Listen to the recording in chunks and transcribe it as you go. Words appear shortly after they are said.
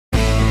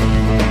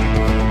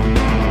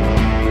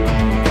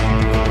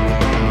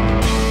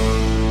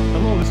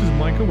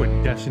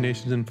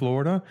destinations in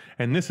Florida,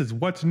 and this is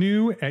what's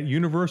new at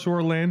Universal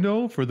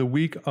Orlando for the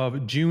week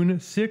of June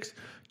 6,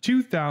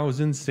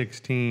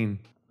 2016.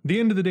 The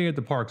end of the day at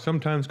the park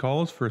sometimes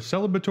calls for a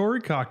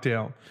celebratory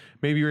cocktail.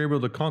 Maybe you're able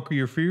to conquer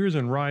your fears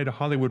and ride a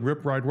Hollywood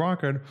Rip Ride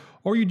rocket,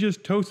 or you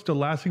just toast the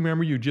lasting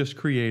memory you just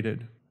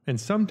created. And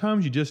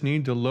sometimes you just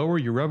need to lower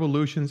your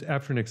revolutions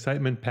after an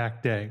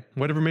excitement-packed day.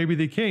 Whatever may be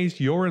the case,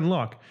 you're in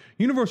luck.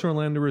 Universal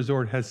Orlando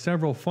Resort has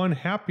several fun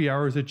happy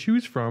hours to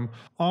choose from,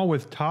 all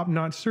with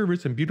top-notch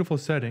service and beautiful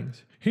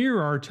settings. Here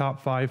are our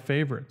top 5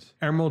 favorites.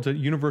 Emeralds at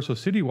Universal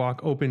City Walk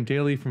open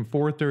daily from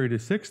 4:30 to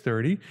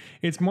 6:30.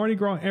 It's Mardi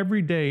Gras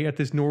every day at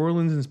this New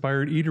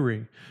Orleans-inspired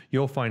eatery.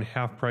 You'll find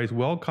half-price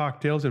well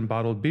cocktails and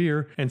bottled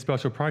beer, and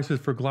special prices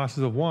for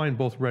glasses of wine,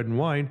 both red and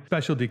white,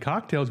 specialty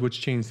cocktails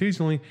which change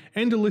seasonally,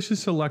 and delicious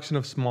selection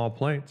of small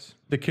plates.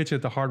 The kitchen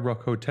at the Hard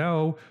Rock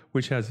Hotel,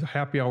 which has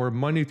happy hour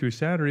Monday through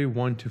Saturday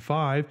 1 to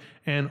 5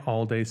 and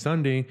all day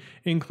Sunday,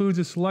 includes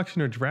a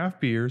selection of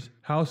draft beers,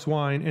 house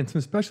wine, and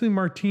some specialty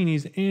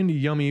martinis and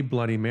yummy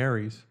Bloody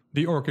Marys.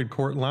 The Orchid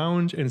Court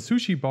Lounge and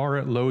Sushi Bar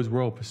at Lowe's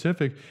Royal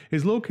Pacific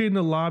is located in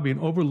the lobby and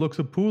overlooks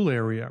a pool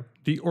area.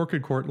 The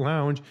Orchid Court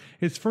Lounge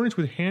is furnished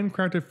with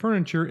handcrafted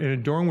furniture and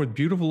adorned with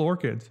beautiful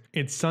orchids.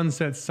 Its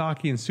sunset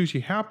sake and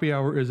sushi happy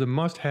hour is a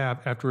must-have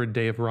after a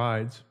day of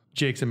rides.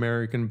 Jake's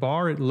American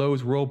Bar at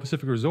Lowe's Royal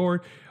Pacific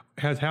Resort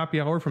has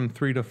happy hour from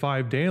 3 to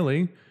 5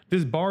 daily.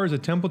 This bar is a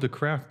temple to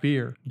craft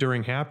beer.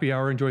 During happy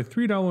hour, enjoy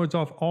 $3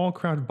 off all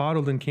craft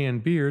bottled and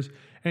canned beers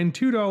and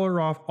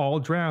 $2 off all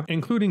draft,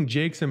 including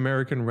Jake's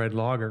American Red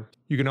Lager.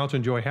 You can also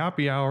enjoy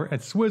happy hour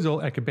at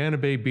Swizzle at Cabana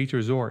Bay Beach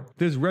Resort.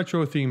 This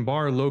retro-themed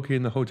bar located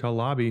in the hotel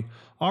lobby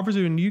offers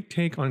a unique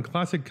take on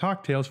classic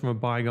cocktails from a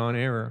bygone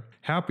era.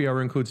 Happy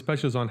hour includes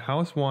specials on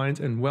house wines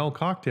and well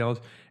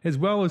cocktails, as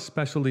well as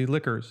specialty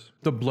liquors.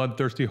 The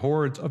bloodthirsty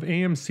hordes of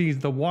AMC's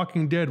The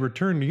Walking Dead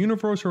return to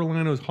Universal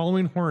Orlando's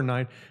Halloween Horror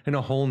Night in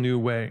a whole new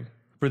way.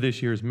 For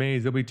this year's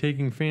maze, they'll be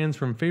taking fans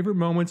from favorite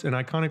moments and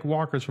iconic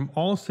walkers from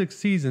all 6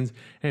 seasons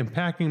and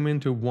packing them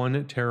into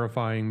one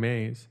terrifying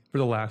maze. For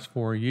the last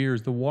 4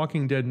 years, the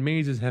Walking Dead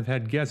mazes have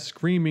had guests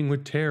screaming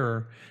with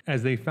terror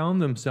as they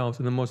found themselves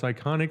in the most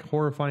iconic,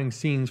 horrifying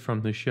scenes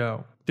from the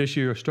show. This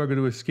year, struggle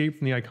to escape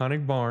from the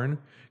iconic barn,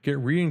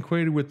 get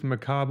reacquainted with the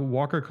macabre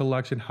Walker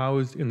collection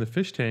housed in the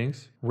fish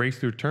tanks, race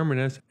through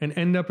Terminus, and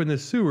end up in the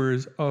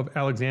sewers of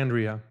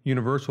Alexandria.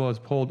 Universal has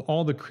pulled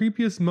all the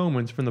creepiest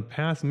moments from the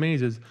past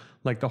mazes,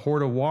 like the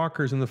horde of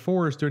walkers in the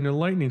forest during the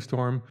lightning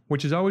storm,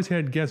 which has always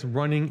had guests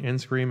running and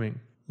screaming.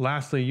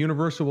 Lastly,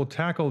 Universal will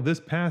tackle this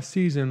past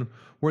season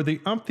where they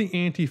up the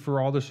ante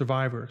for all the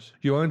survivors.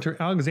 You'll enter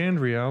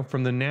Alexandria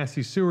from the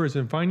nasty sewers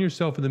and find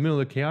yourself in the middle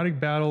of a chaotic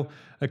battle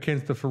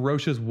against the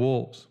ferocious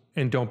wolves.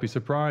 And don't be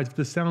surprised if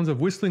the sounds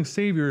of whistling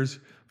saviors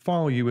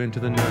follow you into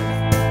the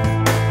night.